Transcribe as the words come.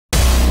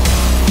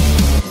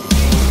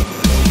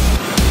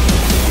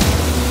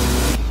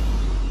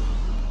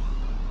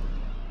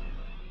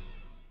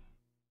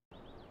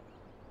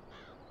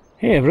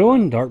Hey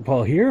everyone,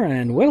 Darkpaw here,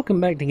 and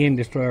welcome back to Game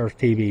Destroyers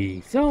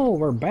TV. So,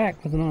 we're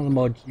back with another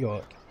mod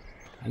yacht,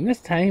 and this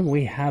time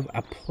we have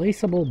a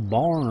placeable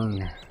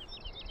barn,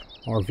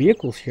 or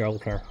vehicle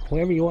shelter,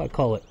 whatever you want to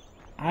call it.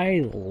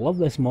 I love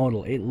this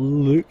model, it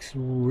looks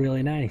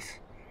really nice.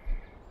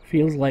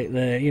 Feels like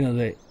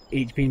the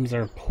H-beams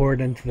are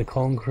poured into the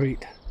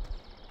concrete.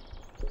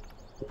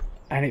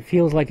 And it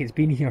feels like it's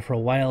been here for a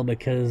while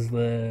because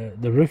the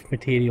roof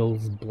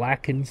material's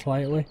blackened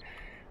slightly,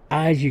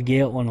 as you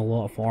get on a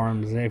lot of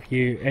farms. If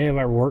you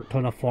ever worked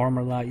on a farm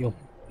or that, you'll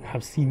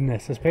have seen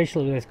this,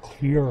 especially this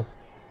clear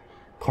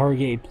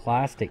corrugated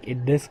plastic.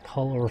 It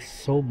discolors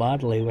so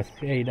badly with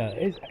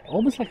it's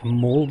almost like a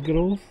mold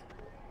growth.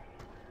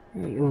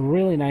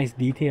 Really nice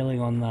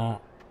detailing on that.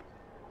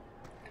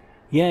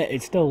 Yeah,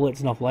 it still lets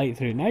enough light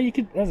through. Now you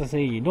could, as I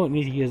say, you don't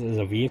need to use it as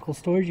a vehicle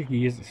storage. You can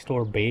use it to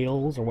store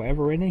bales or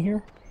whatever in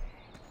here.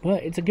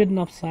 But it's a good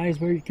enough size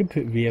where you can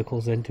put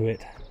vehicles into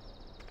it.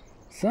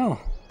 So,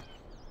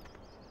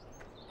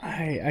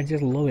 I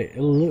just love it.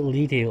 Little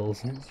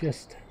details. It's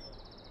just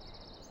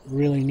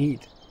really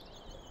neat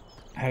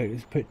how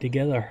it's put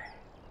together.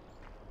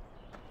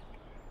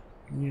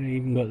 You know,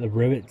 even got the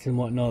rivets and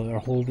whatnot that are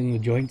holding the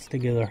joints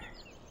together.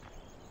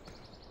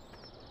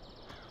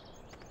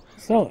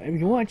 So, if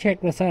you want to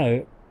check this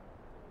out,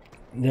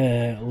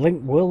 the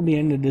link will be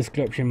in the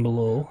description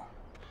below.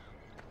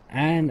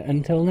 And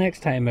until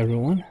next time,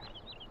 everyone,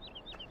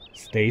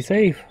 stay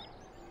safe.